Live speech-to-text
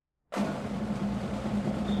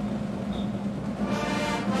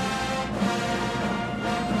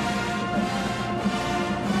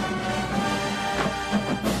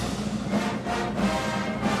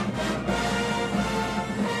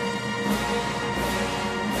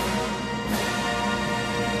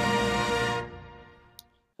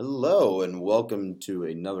Hello and welcome to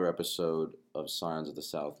another episode of Scions of the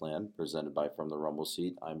Southland, presented by From the Rumble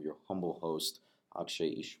Seat. I'm your humble host,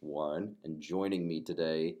 Akshay Ishwaran, and joining me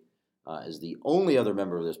today as the only other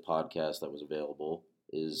member of this podcast that was available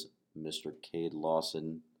is Mr. Cade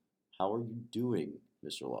Lawson. How are you doing,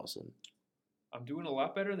 Mr. Lawson? I'm doing a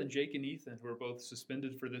lot better than Jake and Ethan, who are both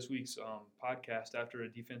suspended for this week's podcast after a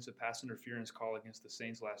defensive pass interference call against the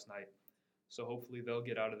Saints last night. So hopefully they'll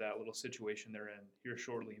get out of that little situation they're in here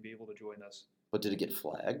shortly and be able to join us. But did it get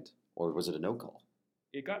flagged, or was it a no call?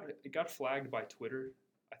 It got flagged by Twitter.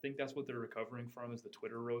 I think that's what they're recovering from is the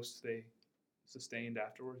Twitter roasts they sustained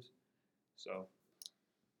afterwards. So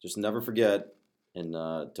Just never forget,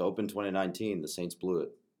 to open 2019, the Saints blew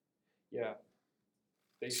it. yeah,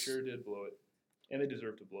 they sure did blow it, and they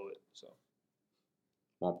deserve to blow it. So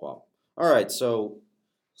Womp womp. All right, so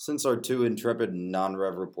since our two intrepid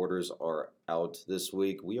non-rev reporters are out this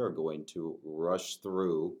week, we are going to rush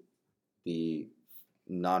through the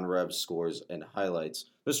non-rev scores and highlights.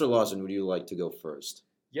 Mr. Lawson, would you like to go first?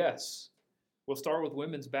 yes, we'll start with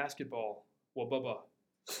women's basketball. Well,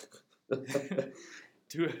 Bubba.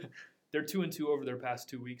 Two, they're 2-2 over their past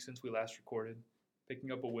 2 weeks since we last recorded,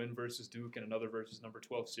 picking up a win versus Duke and another versus number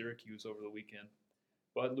 12 Syracuse over the weekend,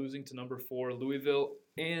 but losing to number 4 Louisville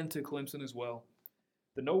and to Clemson as well.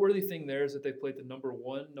 The noteworthy thing there is that they played the number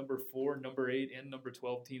 1, number 4, number 8, and number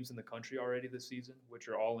 12 teams in the country already this season, which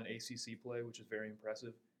are all in ACC play, which is very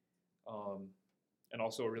impressive, and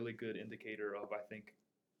also a really good indicator of, I think,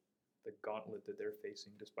 the gauntlet that they're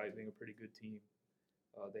facing, despite being a pretty good team.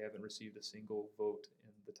 They haven't received a single vote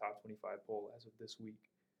in the top 25 poll as of this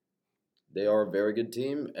week. They are a very good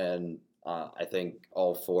team, and I think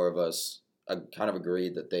all four of us kind of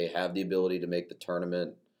agreed that they have the ability to make the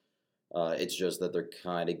tournament. It's just that they're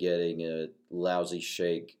kind of getting a lousy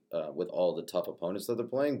shake with all the tough opponents that they're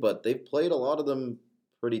playing, but they've played a lot of them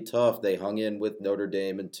pretty tough. They hung in with Notre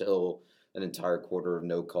Dame until an entire quarter of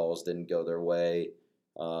no calls didn't go their way.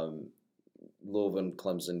 Louisville and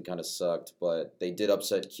Clemson kind of sucked, but they did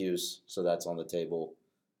upset Cuse, so that's on the table.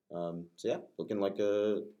 Looking like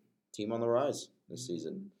a team on the rise this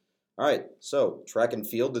season. All right, so track and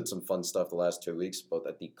field did some fun stuff the last 2 weeks, both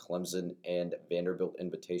at the Clemson and Vanderbilt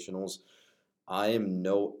Invitationals. I am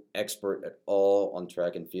no expert at all on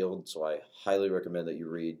track and field, so I highly recommend that you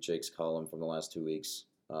read Jake's column from the last 2 weeks.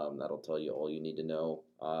 That'll tell you all you need to know.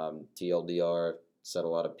 TLDR set a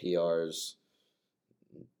lot of PRs.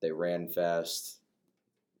 They ran fast.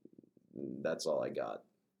 That's all I got.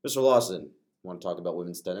 Mr. Lawson, want to talk about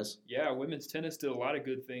women's tennis? Yeah, women's tennis did a lot of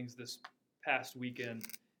good things this past weekend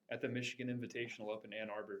at the Michigan Invitational up in Ann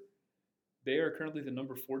Arbor. They are currently the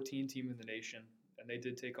number 14 team in the nation, and they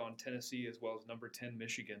did take on Tennessee as well as number 10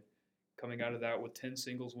 Michigan, coming out of that with 10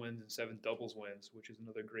 singles wins and 7 doubles wins, which is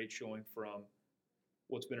another great showing from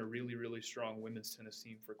what's been a really, really strong women's tennis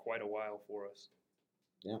team for quite a while for us.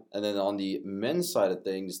 Yeah, and then on the men's side of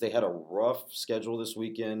things, they had a rough schedule this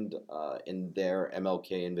weekend in their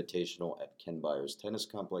MLK Invitational at Ken Byers Tennis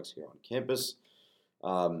Complex here on campus.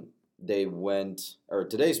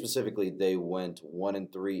 Today specifically, they went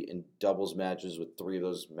 1-3 in doubles matches, with 3 of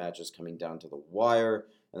those matches coming down to the wire,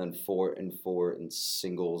 and then 4-4 in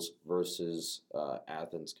singles versus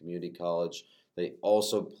Athens Community College. They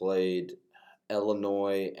also played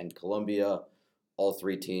Illinois and Columbia. All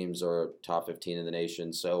 3 teams are top 15 in the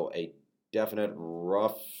nation, so a definite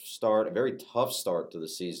rough start, a very tough start to the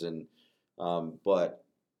season. But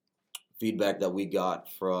feedback that we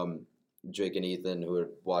got from Jake and Ethan, who had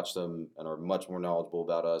watched them and are much more knowledgeable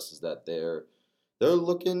about us, is that they're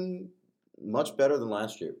looking much better than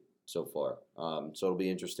last year so far. So it'll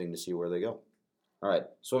be interesting to see where they go. All right,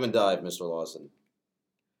 swim and dive, Mr. Lawson.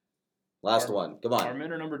 Last one. Come on. Our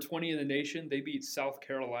men are number 20 in the nation. They beat South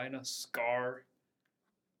Carolina SCAR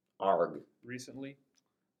Arg. recently.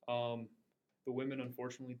 The women,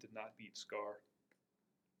 unfortunately, did not beat SCAR.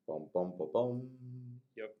 Bum, bum, bum, bum.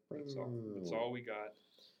 Yep, that's all we got.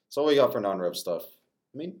 That's all we got for non-rev stuff.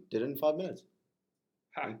 I mean, did it in 5 minutes.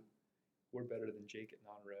 Ha! We're better than Jake at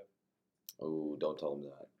non-rev. Oh, don't tell him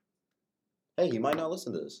that. Hey, he might not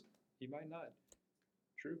listen to this. He might not.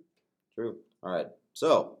 True. All right.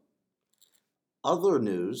 So, other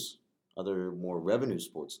news, other more revenue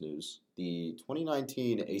sports news, the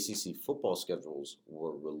 2019 ACC football schedules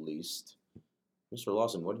were released. Mr.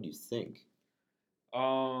 Lawson, what did you think?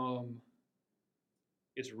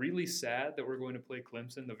 It's really sad that we're going to play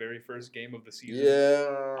Clemson the very first game of the season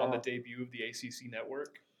on the debut of the ACC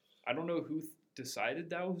network. I don't know who decided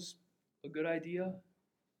that was a good idea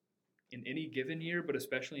in any given year, but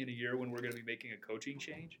especially in a year when we're going to be making a coaching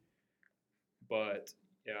change. But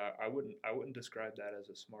yeah, I wouldn't describe that as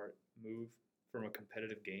a smart move from a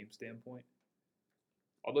competitive game standpoint.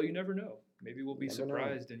 Although you never know. Maybe we'll be Never know.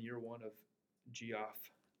 surprised in year one of Geoff.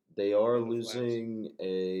 They are For the Flags.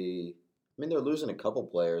 losing they're losing a couple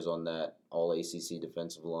players on that All ACC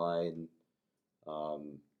defensive line.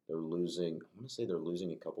 They're losing. I want to say they're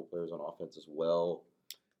losing a couple players on offense as well.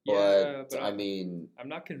 Yeah, But but I mean, I'm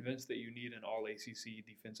not convinced that you need an all ACC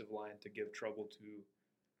defensive line to give trouble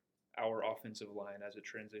to our offensive line as it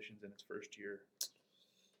transitions in its first year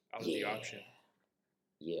out of the option.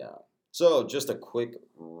 Yeah. So just a quick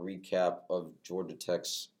recap of Georgia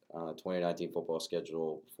Tech's 2019 football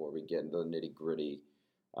schedule before we get into the nitty gritty.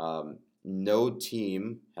 No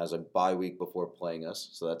team has a bye week before playing us,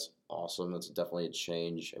 so that's awesome. That's definitely a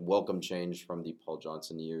change, a welcome change from the Paul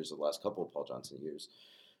Johnson years, the last couple of Paul Johnson years.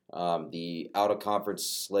 The out-of-conference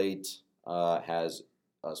slate has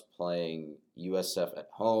us playing USF at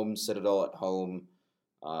home, Citadel at home,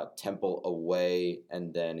 Temple away,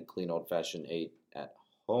 and then Clean Old Fashioned 8 at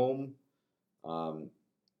home.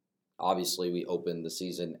 Obviously, we opened the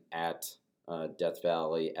season at Death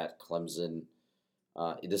Valley, at Clemson.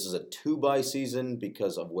 This is a 2-bye season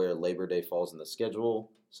because of where Labor Day falls in the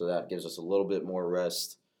schedule, so that gives us a little bit more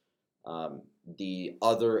rest. The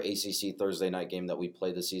other ACC Thursday night game that we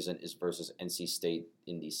play this season is versus NC State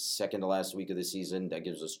in the second to last week of the season. That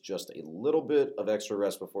gives us just a little bit of extra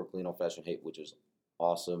rest before Clean Old Fashioned Hate, which is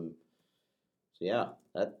awesome. So yeah,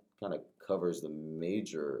 that kind of covers the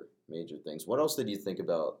major things. What else did you think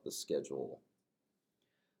about the schedule?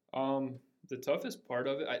 The toughest part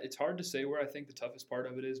of it, it's hard to say where I think the toughest part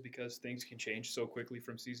of it is because things can change so quickly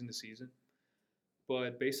from season to season.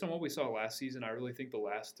 But based on what we saw last season, I really think the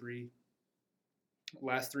last three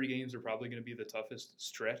games are probably going to be the toughest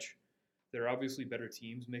stretch. There are obviously better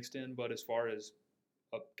teams mixed in, but as far as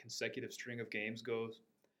a consecutive string of games goes,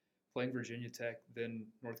 playing Virginia Tech, then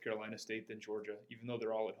North Carolina State, then Georgia, even though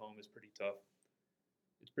they're all at home, is pretty tough.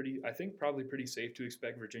 I think probably pretty safe to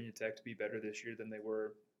expect Virginia Tech to be better this year than they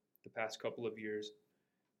were the past couple of years.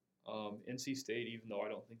 NC State, even though I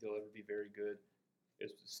don't think they'll ever be very good,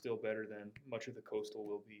 is still better than much of the Coastal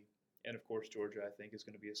will be. And of course, Georgia, I think, is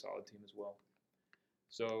going to be a solid team as well.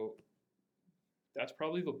 So that's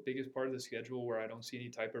probably the biggest part of the schedule where I don't see any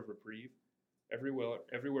type of reprieve.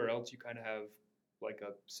 Everywhere else, you kind of have like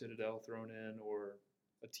a Citadel thrown in or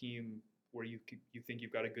a team where you think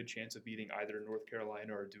you've got a good chance of beating either North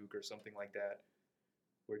Carolina or Duke or something like that,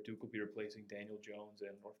 where Duke will be replacing Daniel Jones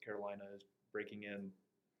and North Carolina is breaking in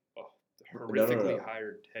a horrifically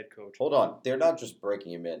hired head coach. Hold on. They're not just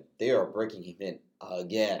breaking him in. They are breaking him in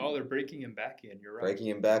again. Oh, they're breaking him back in. You're right. Breaking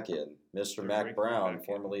him back in. Mr. Mac Brown,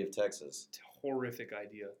 formerly of Texas. Horrific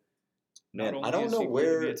idea. Man, I don't know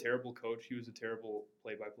where... He was a terrible coach. He was a terrible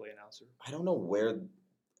play-by-play announcer. I don't know where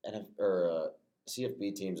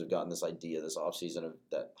CFB teams have gotten this idea this offseason of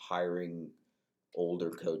that hiring older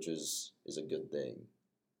coaches is a good thing.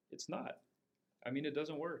 It's not. I mean, it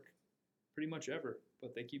doesn't work pretty much ever,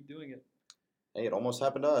 but they keep doing it. Hey, it almost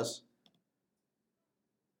happened to us.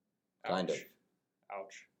 Ouch. Kind of.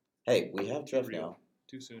 Ouch. Hey, we have Jeff now.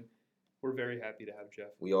 Too soon. We're very happy to have Jeff.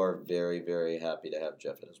 We are very, very happy to have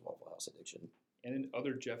Jeff in his Waffle House addiction. And in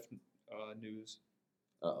other Jeff news.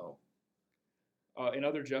 Uh-oh. In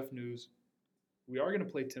other Jeff news, we are going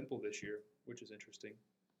to play Temple this year, which is interesting.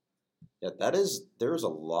 Yeah, there's a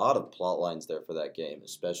lot of plot lines there for that game,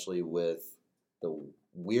 especially with the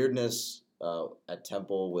weirdness at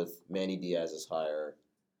Temple with Manny Diaz's hire.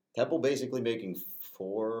 Temple basically making $4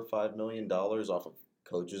 or $5 million off of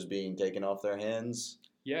coaches being taken off their hands.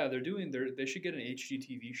 Yeah, they should get an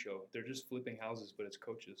HGTV show. They're just flipping houses, but it's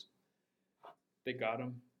coaches. They got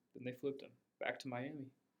them, then they flipped them back to Miami.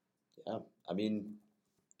 Yeah, I mean,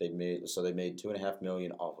 they made $2.5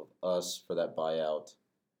 million off of us for that buyout,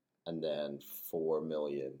 and then $4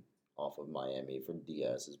 million off of Miami for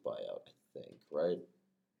Diaz's buyout. I think, right?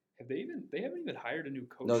 They haven't even hired a new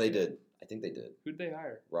coach. No, they did. I think they did. Who'd they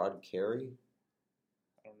hire? Rod Carey.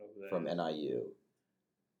 I don't know who that from is. NIU.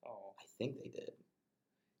 Oh, I think they did.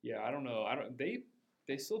 Yeah, I don't know.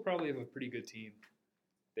 They still probably have a pretty good team.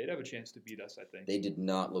 They'd have a chance to beat us, I think. They did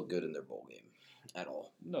not look good in their bowl game at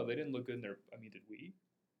all. No, they didn't look good in their. I mean, did we?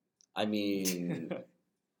 I mean,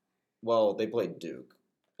 well, they played Duke,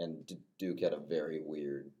 and Duke had a very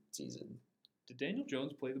weird season. Did Daniel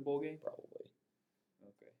Jones play the bowl game? Probably.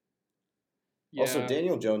 Okay. Yeah. Also,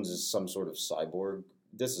 Daniel Jones is some sort of cyborg.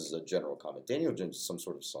 This is a general comment. Daniel Jones is some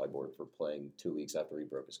sort of cyborg for playing 2 weeks after he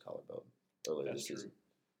broke his collarbone earlier this season.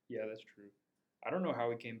 Yeah, that's true. I don't know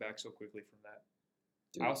how he came back so quickly from that.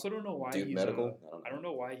 Duke, I also don't know why Duke he's medical. I don't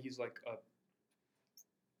know why he's like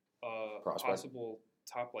a possible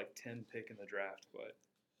top 10 pick in the draft, but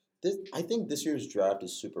I think this year's draft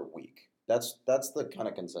is super weak. That's the kind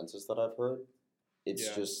of consensus that I've heard. It's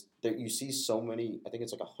Yeah. just that you see so many. I think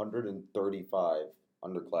it's like 135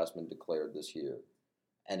 underclassmen declared this year,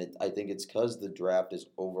 and I think it's because the draft is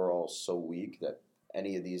overall so weak that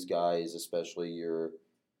any of these guys, especially your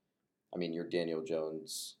Daniel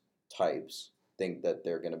Jones types, think that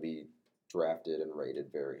they're going to be drafted and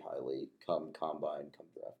rated very highly come combine, come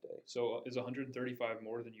draft day. So is 135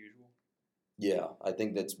 more than usual? Yeah, I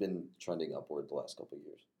think that's been trending upward the last couple of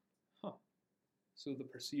years. Huh. So the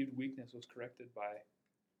perceived weakness was corrected by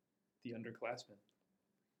the underclassmen.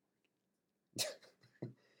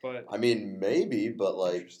 But I mean, maybe, but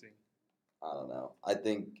like, interesting. I don't know. I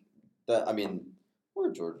think that, we're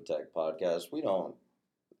a Georgia Tech podcast. We don't,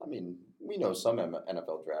 we know some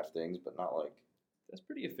NFL draft things, but not like, That's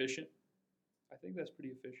pretty efficient. I think that's pretty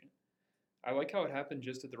efficient. I like how it happened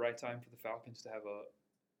just at the right time for the Falcons to have a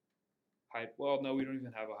high. Well, no, we don't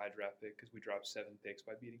even have a high draft pick because we dropped 7 picks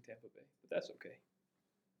by beating Tampa Bay. But that's okay.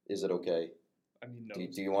 is it okay? I mean, no.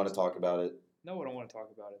 Do you want to talk about it? No, I don't want to talk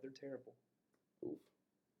about it. They're terrible. Oof.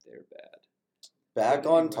 They're bad. Back But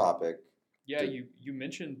on anyway. topic. Yeah, Did- you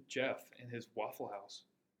mentioned Jeff and his Waffle House.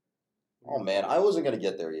 Oh man, I wasn't gonna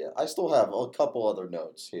get there yet. I still have a couple other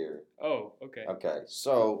notes here. Oh, okay. Okay,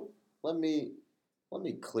 so let me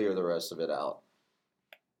clear the rest of it out.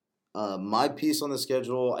 My piece on the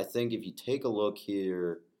schedule, I think if you take a look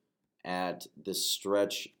here at the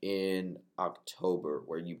stretch in October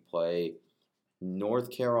where you play North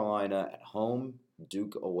Carolina at home,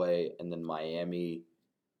 Duke away, and then Miami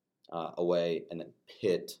away, and then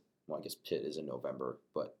Pitt. Well, I guess Pitt is in November,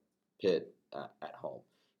 but Pitt at home.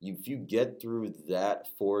 If you get through that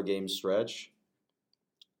 4-game stretch,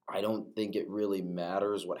 I don't think it really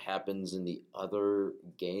matters what happens in the other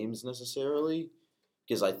games necessarily,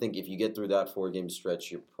 because I think if you get through that 4-game stretch,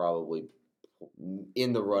 you're probably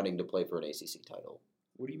in the running to play for an ACC title.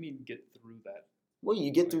 What do you mean get through that? Well, you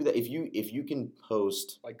get through that if you can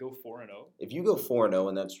post, Like go 4-0? if you go 4-0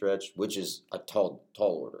 in that stretch, which is a tall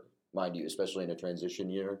order, mind you, especially in a transition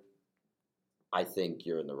year. I think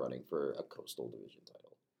you're in the running for a Coastal Division title.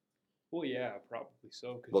 Well, yeah, probably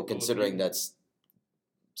so. 'Cause Well, you both considering beat- that's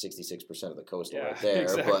 66% of the Coastal Yeah, right there,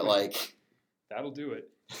 exactly. but like that'll do it.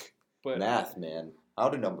 But math, man, how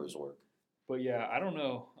do numbers work? But yeah, I don't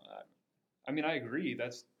know. I mean, I agree.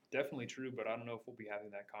 That's definitely true, but I don't know if we'll be having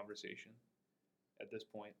that conversation at this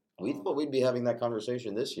point. We thought we'd be having that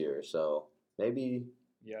conversation this year, so maybe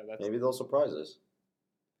Yeah, that's. they'll surprise us.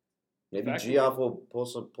 Maybe fact, Geoff will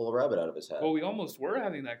pull a rabbit out of his hat. Well, we almost were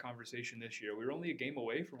having that conversation this year. We were only a game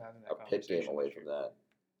away from having that A Pitt conversation. game away this from year. that.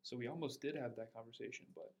 So we almost did have that conversation,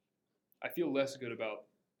 but I feel less good about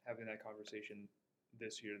having that conversation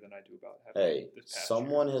this year than I do about having Hey, it this past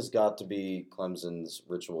someone year. has got to be Clemson's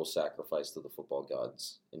ritual sacrifice to the football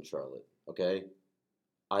gods in Charlotte, okay?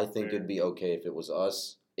 I think Fair. it'd be okay if it was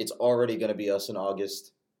us. It's already going to be us in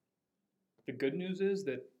August. The good news is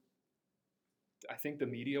that I think the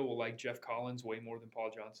media will like Jeff Collins way more than Paul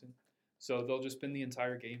Johnson. So they'll just spend the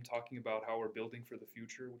entire game talking about how we're building for the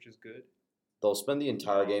future, which is good. They'll spend the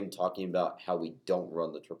entire game talking about how we don't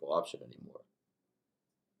run the triple option anymore.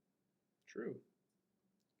 True.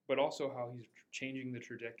 But also how he's changing the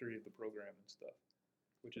trajectory of the program and stuff,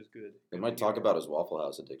 which is good. They Good might to talk hear. about his Waffle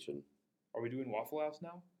House addiction. Are we doing Waffle House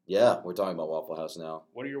now? Yeah, we're talking about Waffle House now.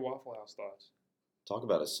 What are your Waffle House thoughts? Talk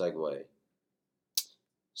about a segue.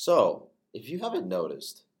 So, if you haven't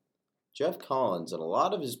noticed, Jeff Collins in a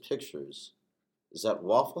lot of his pictures is at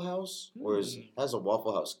Waffle House or has a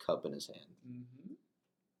Waffle House cup in his hand. Mm-hmm.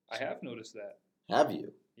 I have noticed that. Have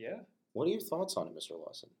you? Yeah. What are your thoughts on it, Mr.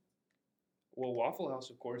 Lawson? Well, Waffle House,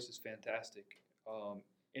 of course, is fantastic.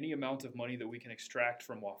 Any amount of money that we can extract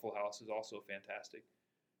from Waffle House is also fantastic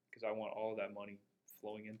because I want all of that money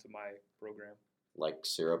flowing into my program. Like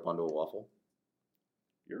syrup onto a waffle?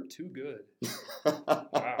 You're too good.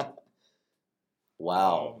 Wow.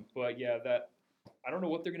 Wow. But yeah, that I don't know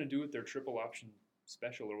what they're gonna do with their triple option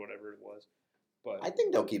special or whatever it was, but I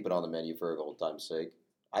think they'll keep it on the menu for old time's sake.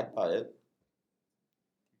 I'd buy it.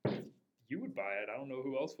 you would buy it. I don't know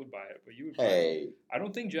who else would buy it, but you would. Buy it. Hey, I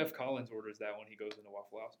don't think Jeff Collins orders that when he goes into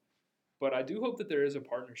Waffle House, but I do hope that there is a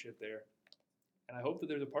partnership there, and I hope that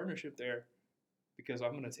there's a partnership there because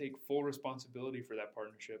I'm gonna take full responsibility for that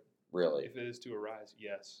partnership really? if it is to arise.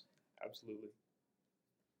 Yes, absolutely.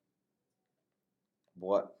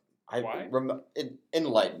 What? Why?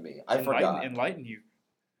 Enlighten me. I forgot. Enlighten you.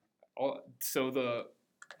 So the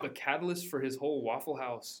catalyst for his whole Waffle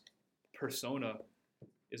House persona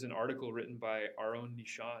is an article written by our own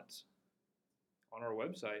Nishant on our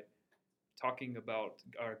website, talking about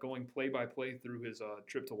going play by play through his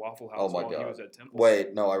trip to Waffle House Oh my while he God. was at Temple.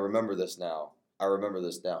 Wait, no, I remember this now. I remember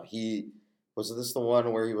this now. Was this the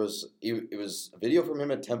one where it was a video from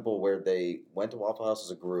him at Temple where they went to Waffle House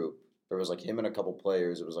as a group. There was like him and a couple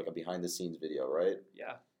players. It was like a behind the scenes video, right?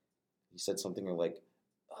 Yeah. He said something like,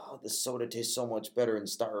 "Oh, the soda tastes so much better in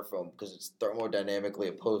styrofoam because it's thermodynamically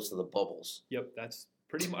opposed to the bubbles." Yep, that's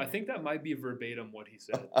pretty much. I think that might be verbatim what he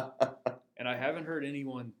said. And I haven't heard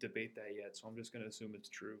anyone debate that yet, so I'm just going to assume it's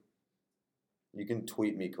true. You can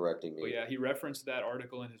tweet me correcting me. But yeah, he referenced that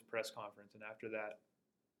article in his press conference, and after that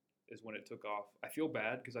is when it took off. I feel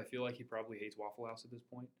bad because I feel like he probably hates Waffle House at this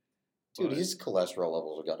point. Dude, but his cholesterol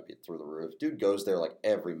levels have got to be through the roof. Dude goes there like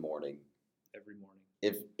every morning. every morning.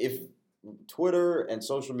 If Twitter and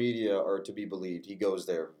social media are to be believed, he goes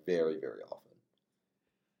there very, very often.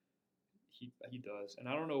 He does, and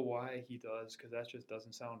I don't know why he does because that just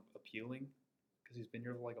doesn't sound appealing. Because he's been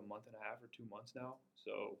here for like a month and a half or 2 months now,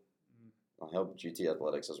 so. I hope GT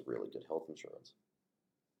Athletics has really good health insurance.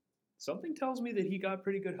 Something tells me that he got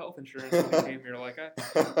pretty good health insurance when he came here.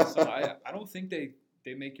 I don't think they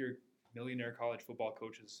make your millionaire college football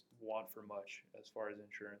coaches want for much as far as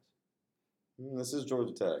insurance. This is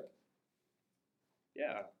Georgia Tech.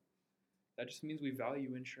 Yeah, that just means we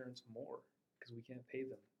value insurance more because we can't pay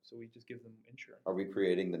them, so we just give them insurance. Are we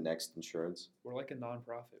creating the next insurance? We're like a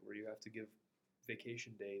nonprofit where you have to give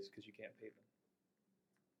vacation days because you can't pay them.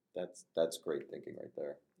 That's great thinking right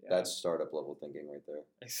there. Yeah. That's startup level thinking right there.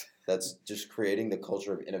 That's just creating the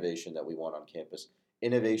culture of innovation that we want on campus.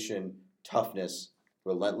 Innovation, toughness,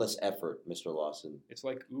 relentless effort, Mr. Lawson. It's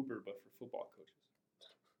like Uber, but for football coaches.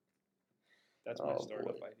 That's my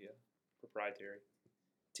startup idea. Proprietary.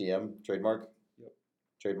 TM, trademark? Yep.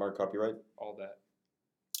 Trademark, copyright? All that.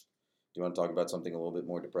 Do you want to talk about something a little bit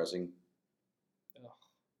more depressing? Ugh.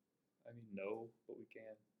 I mean, no, but we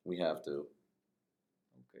can. We have to.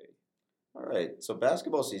 Okay. All right, so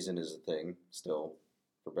basketball season is a thing still,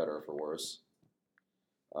 for better or for worse.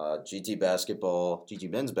 GT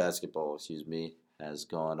men's basketball, has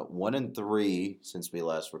gone 1-3 since we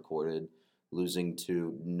last recorded, losing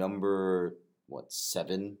to number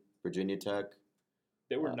 7 Virginia Tech.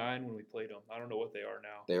 They were 9 when we played them. I don't know what they are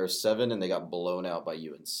now. They are 7, and they got blown out by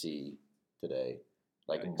UNC today.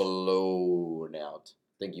 Like, Yikes. blown out.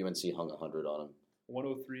 I think UNC hung 100 on them.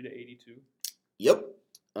 103 to 82. Yep.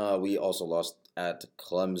 We also lost at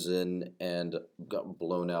Clemson and got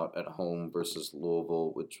blown out at home versus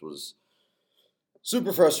Louisville, which was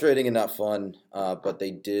super frustrating and not fun. But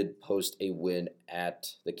they did post a win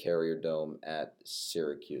at the Carrier Dome at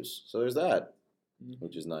Syracuse. So there's that,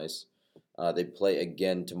 which is nice. They play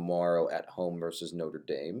again tomorrow at home versus Notre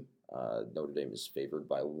Dame. Notre Dame is favored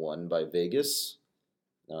by 1 by Vegas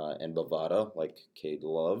and Bovada, like Cade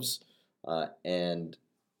loves. And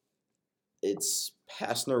it's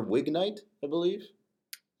Pastner wig night, I believe.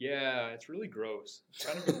 Yeah, it's really gross. It's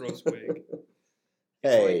kind of a gross wig.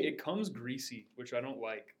 Hey, it comes greasy, which I don't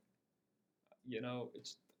like. You know,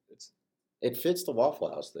 it fits the Waffle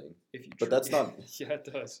House thing. But that's not. Yeah, it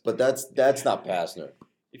does. But that's not Pastner.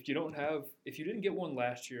 If you didn't get one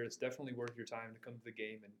last year, it's definitely worth your time to come to the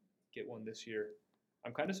game and get one this year.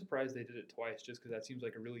 I'm kind of surprised they did it twice, just because that seems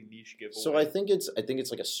like a really niche giveaway. So I think it's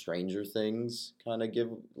like a Stranger Things kind of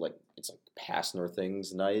it's like Pastner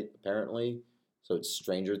Things night apparently. So it's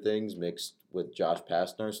Stranger Things mixed with Josh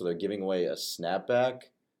Pastner. So they're giving away a snapback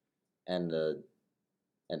and a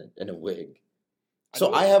wig.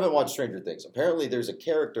 So I haven't watched Stranger Things. Apparently there's a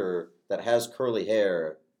character that has curly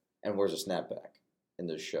hair and wears a snapback in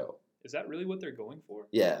this show. Is that really what they're going for?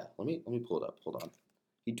 Yeah. Let me pull it up. Hold on.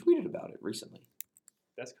 He tweeted about it recently.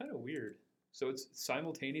 That's kind of weird. So it's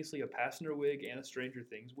simultaneously a Pastner wig and a Stranger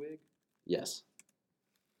Things wig? Yes.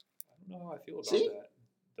 I don't know how I feel about See? that.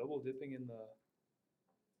 Double dipping in the...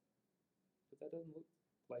 But that doesn't look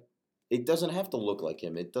like... It doesn't have to look like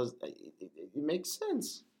him. It does. It makes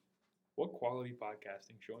sense. What quality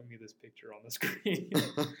podcasting showing me this picture on the screen?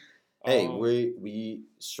 Hey, we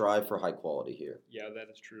strive for high quality here. Yeah,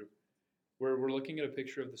 that is true. We're looking at a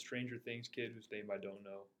picture of the Stranger Things kid whose name I don't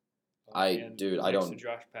know. I next don't. to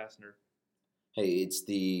Josh Pastner. Hey, it's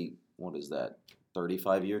the, what is that,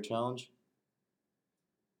 35-year challenge?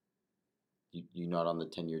 You not on the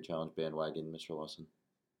 10-year challenge bandwagon, Mr. Lawson?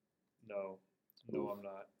 No, I'm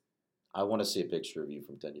not. I want to see a picture of you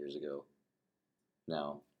from 10 years ago.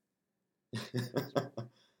 Now.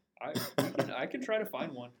 I can try to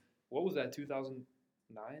find one. What was that,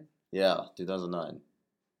 2009? Yeah, 2009.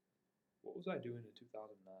 What was I doing in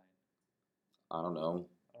 2009? I don't know.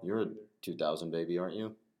 You're a 2000 baby, aren't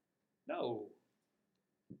you? No.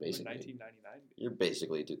 Basically. 1999. You're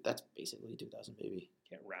basically, that's basically 2000 baby.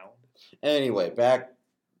 Can't round. Anyway, back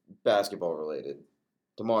basketball related.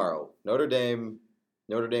 Tomorrow, Notre Dame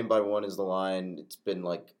Notre Dame by 1 is the line. It's been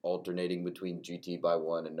like alternating between GT by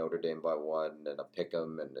 1 and Notre Dame by 1 and a pick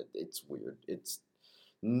 'em, and it's weird. It's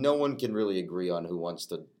no one can really agree on who wants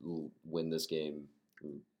to win this game.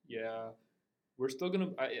 Yeah, we're still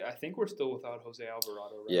gonna. I think we're still without Jose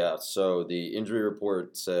Alvarado, right? Yeah, so the injury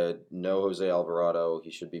report said no Jose Alvarado.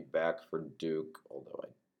 He should be back for Duke, although I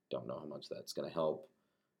don't know how much that's going to help.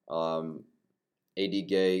 AD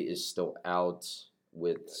Gay is still out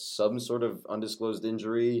with some sort of undisclosed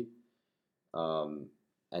injury. And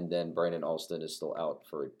then Brandon Alston is still out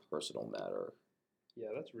for a personal matter. Yeah,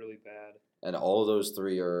 that's really bad. And all of those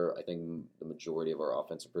three are, I think, the majority of our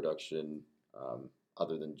offensive production,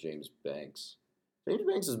 other than James Banks. James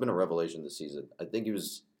Banks has been a revelation this season. I think he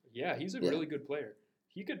was. Yeah, he's a really good player.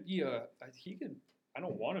 He could be a. He could. I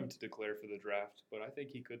don't want him to declare for the draft, but I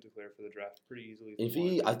think he could declare for the draft pretty easily.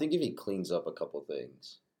 I think if he cleans up a couple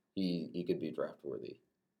things, he could be draft worthy.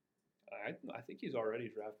 I think he's already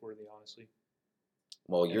draft worthy, honestly.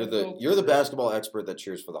 Well, you're the basketball expert that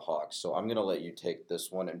cheers for the Hawks, so I'm gonna let you take this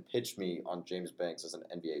one and pitch me on James Banks as an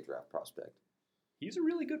NBA draft prospect. He's a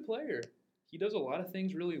really good player. He does a lot of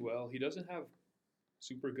things really well. He doesn't have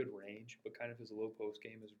super good range, but kind of his low post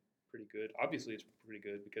game is pretty good. Obviously, it's pretty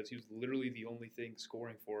good because he was literally the only thing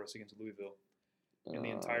scoring for us against Louisville in the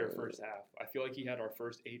entire first half. I feel like he had our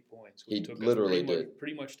first 8 points, which took us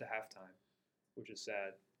pretty much to halftime, which is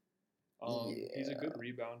sad. He's a good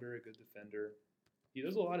rebounder, a good defender. He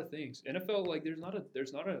does a lot of things. NFL, like there's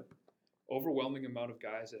not a overwhelming amount of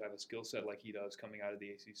guys that have a skill set like he does coming out of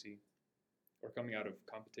the ACC or coming out of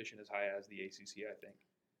competition as high as the ACC, I think.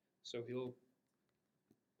 So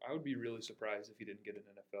I would be really surprised if he didn't get an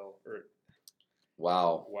NFL or.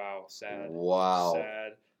 Wow. Sad. Wow.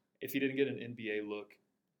 Sad. If he didn't get an NBA look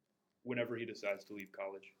whenever he decides to leave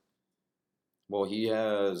college. Well, he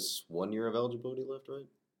has 1 year of eligibility left, right?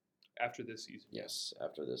 After this season. Yes,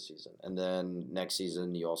 after this season. And then next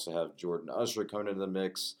season, you also have Jordan Usher coming into the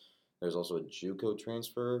mix. There's also a JUCO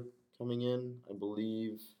transfer coming in, I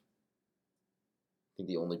believe. I think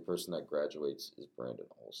the only person that graduates is Brandon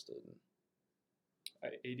Alston.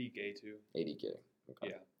 AD Gay, too. AD Gay.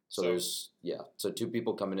 Okay. Yeah. So 2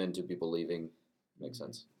 people coming in, 2 people leaving. Makes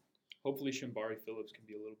sense. Hopefully Shambari Phillips can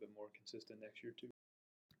be a little bit more consistent next year, too.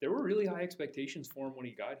 There were really high expectations for him when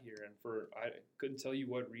he got here, and I couldn't tell you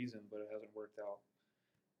what reason, but it hasn't worked out.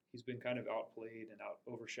 He's been kind of outplayed and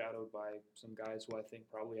overshadowed by some guys who I think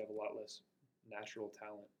probably have a lot less natural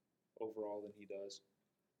talent overall than he does.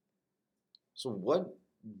 So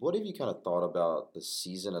what have you kind of thought about the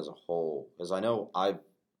season as a whole? Because I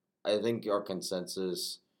think our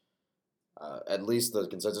consensus, at least the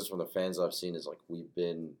consensus from the fans I've seen, is like we've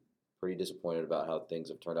been pretty disappointed about how things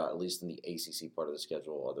have turned out, at least in the ACC part of the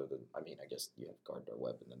schedule, other than, I guess you have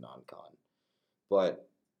Gardner-Webb in the non-con. But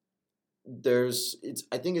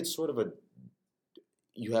I think it's sort of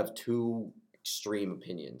you have 2 extreme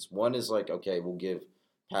opinions. One is like, okay, we'll give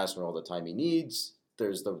Pastner all the time he needs.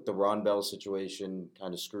 There's the Ron Bell situation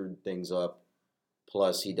kind of screwed things up.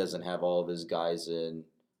 Plus, he doesn't have all of his guys in.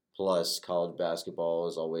 Plus, college basketball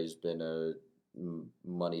has always been a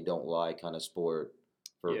money don't lie kind of sport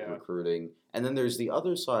for recruiting. And then there's the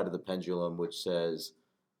other side of the pendulum, which says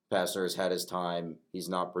Pastner has had his time. He's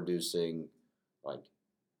not producing. Like,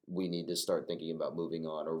 we need to start thinking about moving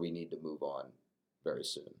on, or we need to move on very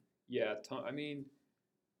soon. Yeah,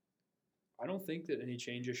 I don't think that any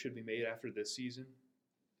changes should be made after this season.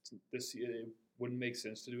 It wouldn't make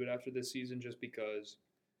sense to do it after this season just because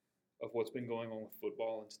of what's been going on with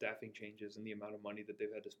football and staffing changes and the amount of money that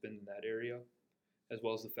they've had to spend in that area, as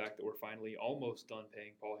well as the fact that we're finally almost done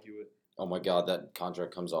paying Paul Hewitt. Oh my God, that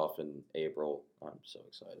contract comes off in April. I'm so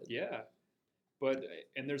excited. Yeah,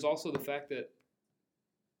 and there's also the fact that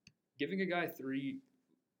giving a guy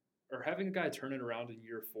having a guy turn it around in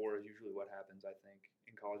year 4 is usually what happens, I think,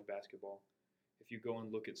 in college basketball. If you go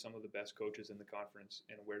and look at some of the best coaches in the conference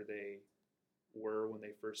and where they were when they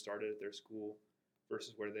first started at their school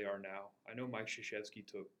versus where they are now. I know Mike Krzyzewski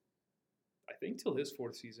took, I think, till his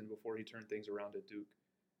 4th season before he turned things around at Duke,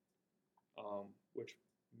 which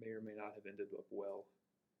may or may not have ended up well.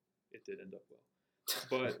 It did end up well.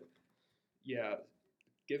 But, yeah,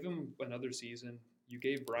 give him another season. You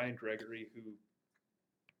gave Brian Gregory,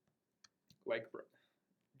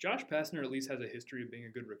 Josh Pastner at least has a history of being a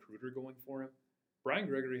good recruiter going for him. Brian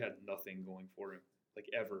Gregory had nothing going for him,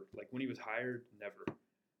 ever. When he was hired, never.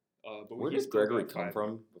 But where did Gregory come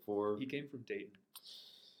from before? He came from Dayton.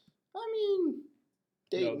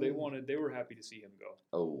 Dayton. No, they were happy to see him go.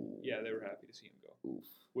 Oh. Yeah, they were happy to see him go. Oof.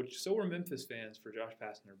 Which so were Memphis fans for Josh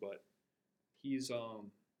Pastner, but he's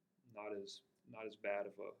not as bad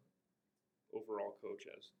of a overall coach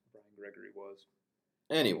as Brian Gregory was.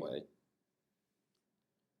 Anyway,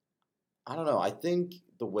 I don't know. I think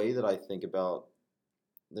the way that I think about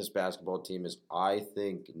this basketball team is I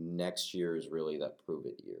think next year is really that prove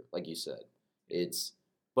it year. Like you said, it's,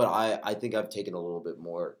 but I think I've taken a little bit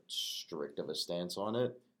more strict of a stance on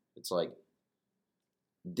it. It's like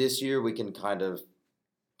this year we can kind of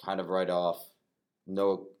write off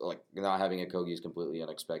no, like not having a Kogi is completely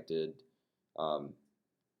unexpected. Um,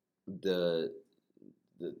 the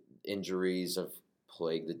the injuries have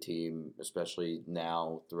plagued the team, especially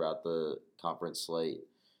now throughout the conference slate,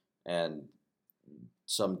 and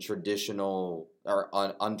some traditional or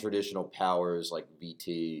untraditional powers like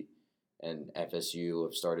VT and FSU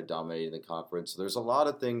have started dominating the conference. So there's a lot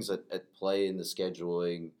of things at play in the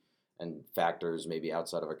scheduling and factors maybe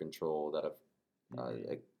outside of our control that have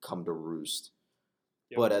come to roost.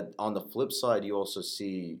 Yep. But on the flip side, you also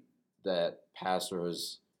see that Passner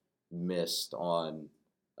has missed on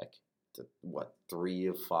like what 3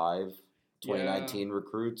 of 5 2019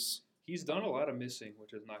 recruits. He's done a lot of missing,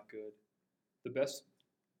 which is not good. The best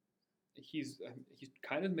he's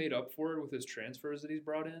kind of made up for it with his transfers that he's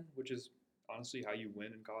brought in, which is honestly how you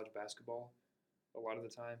win in college basketball a lot of the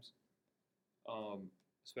times.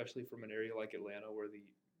 Especially from an area like Atlanta where the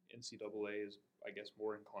NCAA is, I guess,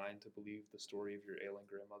 more inclined to believe the story of your ailing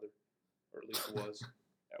grandmother, or at least it was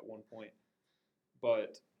at one point.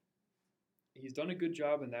 But he's done a good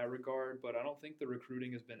job in that regard, but I don't think the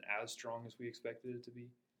recruiting has been as strong as we expected it to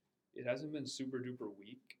be. It hasn't been super duper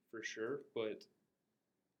weak for sure, but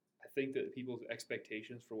I think that people's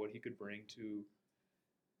expectations for what he could bring to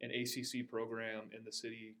an ACC program in a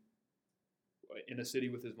city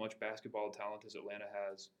with as much basketball talent as Atlanta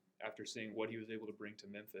has, after seeing what he was able to bring to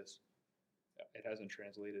Memphis, it hasn't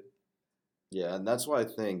translated. Yeah, and that's why I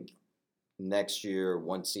think next year,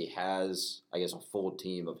 once he has, I guess, a full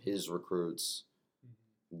team of his recruits,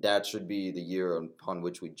 that should be the year upon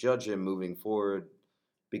which we judge him moving forward.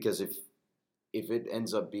 Because if it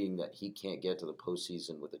ends up being that he can't get to the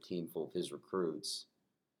postseason with a team full of his recruits,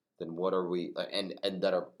 then what are we and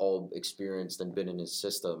that are all experienced and been in his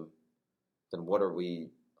system, then what are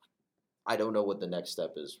we? I don't know what the next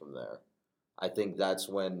step is from there. I think that's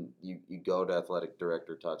when you go to athletic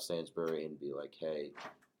director Todd Stansbury and be like,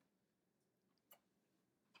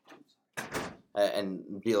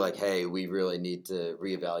 hey, we really need to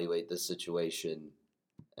reevaluate this situation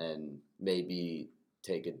and maybe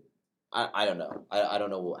take it. I don't know. I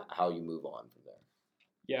don't know how you move on from there.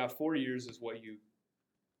 Yeah, 4 years is what you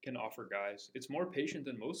can offer guys. It's more patient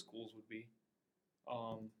than most schools would be.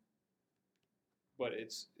 But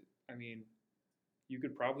you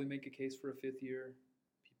could probably make a case for a 5th year.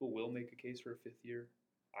 People will make a case for a 5th year.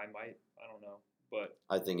 I might. I don't know. But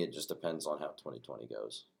I think it just depends on how 2020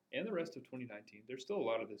 goes. And the rest of 2019. There's still a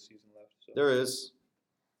lot of this season left. So. There is.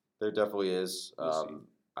 There definitely is. We'll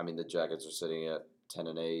the Jackets are sitting at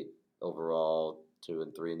 10-8 overall,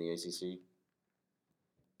 2-3 in the ACC.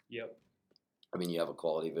 Yep. You have a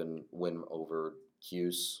quality win over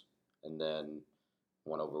Cuse, and then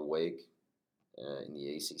one over Wake in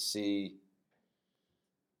the ACC.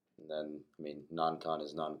 And then, non-con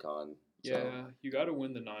is non-con. Yeah, you got to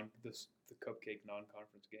win the cupcake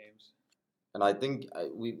non-conference games. And I think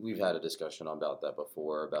we've had a discussion about that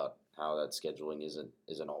before, about how that scheduling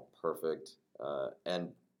isn't all perfect,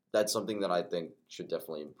 and that's something that I think should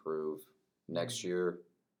definitely improve next year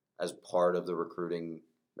as part of the recruiting,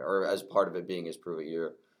 or as part of it being his prove it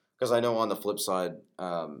year. Because I know on the flip side,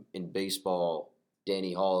 in baseball,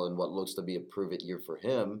 Danny Hall, in what looks to be a prove it year for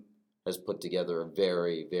him, has put together a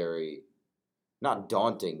very, very, not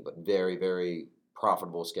daunting, but very, very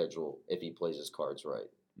profitable schedule if he plays his cards right.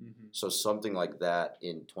 Mm-hmm. So something like that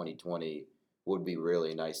in 2020 would be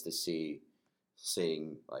really nice to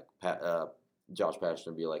seeing like Josh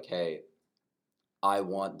Pastner be like, hey, I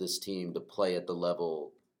want this team to play at the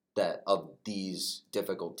level that of these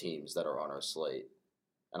difficult teams that are on our slate,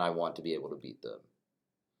 and I want to be able to beat them.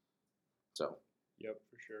 So. Yep,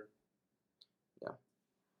 for sure. Yeah.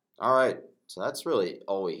 All right. So that's really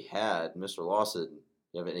all we had. Mr. Lawson,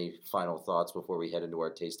 you have any final thoughts before we head into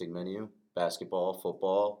our tasting menu? Basketball,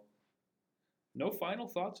 football? No final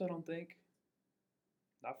thoughts, I don't think.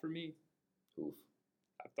 Not for me. Oof.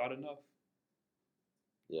 I've thought enough.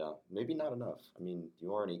 Yeah, maybe not enough.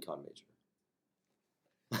 You are an econ major.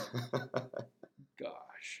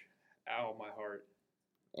 Gosh. Ow, my heart.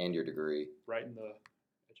 And your degree. Right in the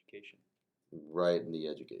education. Right in the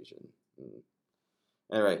education.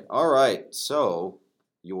 Anyway, all right. So,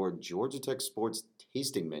 your Georgia Tech sports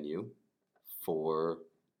tasting menu for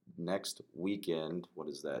next weekend. What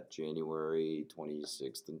is that? January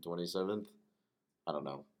 26th and 27th? I don't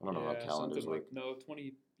know. I don't know how calendars work.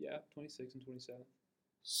 26th and 27th.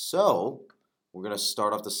 So, we're going to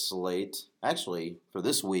start off the slate. Actually, for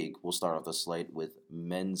this week, we'll start off the slate with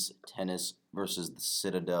men's tennis versus the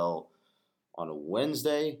Citadel on a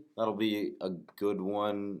Wednesday. That'll be a good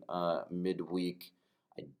one midweek.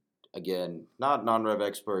 Again, not non-rev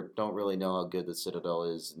expert, don't really know how good the Citadel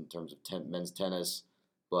is in terms of men's tennis,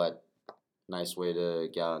 but nice way to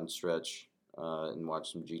get out and stretch and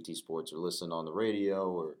watch some GT Sports or listen on the radio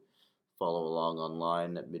or follow along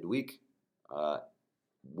online at midweek.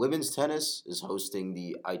 Women's tennis is hosting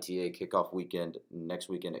the ITA kickoff weekend next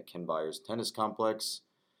weekend at Ken Byers Tennis Complex.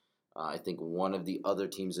 I think one of the other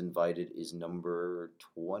teams invited is number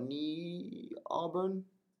 20 Auburn,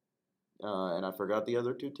 and I forgot the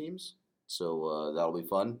other two teams, so that'll be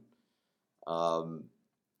fun.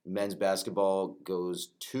 Men's basketball goes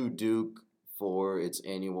to Duke for its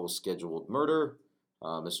annual scheduled murder.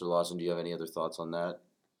 Mr. Lawson, do you have any other thoughts on that?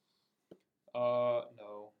 No.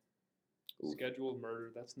 Oof. Scheduled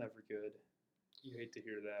murder, that's never good. You hate to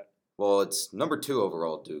hear that. Well, it's number 2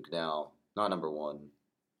 overall Duke now, not number 1,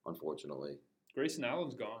 unfortunately. Grayson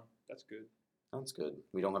Allen's gone. That's good. That's good.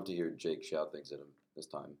 We don't have to hear Jake shout things at him this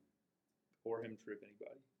time. Or him trip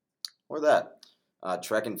anybody. Or that.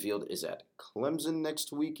 Track and field is at Clemson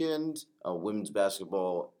next weekend. Women's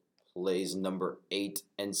basketball plays number 8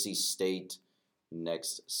 NC State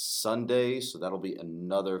next Sunday. So that'll be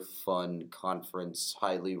another fun conference,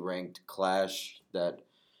 highly ranked clash that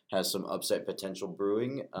has some upset potential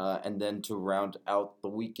brewing. And then to round out the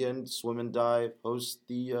weekend, Swim and Dive hosts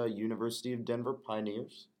the University of Denver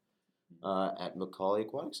Pioneers at Macaulay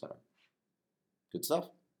Aquatic Center. Good stuff.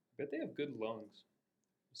 I bet they have good lungs.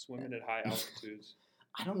 Swimming at high altitudes.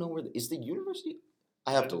 I don't know where is the university.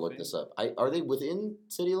 I have to look this up. Are they within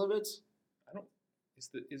city limits? I don't.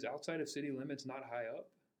 Is outside of city limits not high up?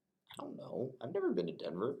 I don't know. I've never been to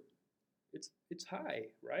Denver. It's high,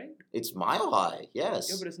 right? It's mile high. Yes.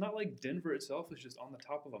 Yeah, but it's not like Denver itself is just on the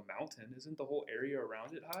top of a mountain. Isn't the whole area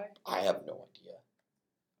around it high? I have no idea.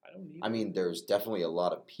 I don't need. I mean, there's definitely a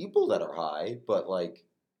lot of people that are high, but like.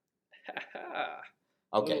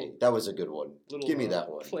 Okay, that was a good one. Give me that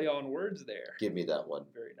one. Play on words there. Give me that one.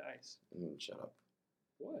 Very nice. Shut up.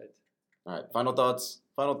 What? All right, final thoughts.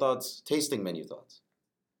 Final thoughts. Tasting menu thoughts.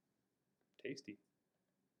 Tasty.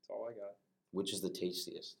 That's all I got. Which is the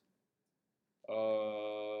tastiest?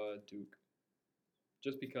 Duke.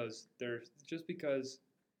 Just because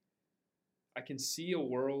I can see a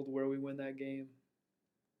world where we win that game.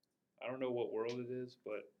 I don't know what world it is,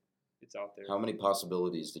 but it's out there. How many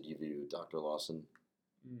possibilities did you view, Dr. Lawson?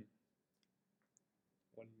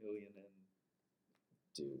 1 million and...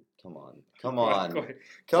 Dude, come on. Come on. Go ahead.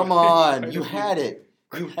 Come on. You had it.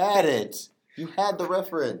 You had it. You had the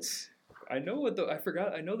reference. I know I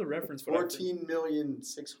forgot. I know the reference.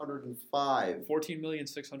 14,605,000.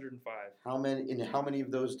 14,605,000. How many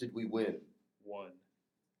of those did we win? 1.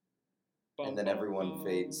 And then everyone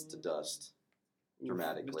fades to dust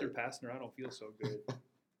dramatically. Mr. Pastner, I don't feel so good.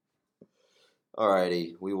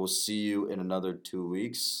 Alrighty, we will see you in another 2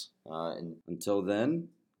 weeks. And until then,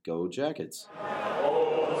 go Jackets.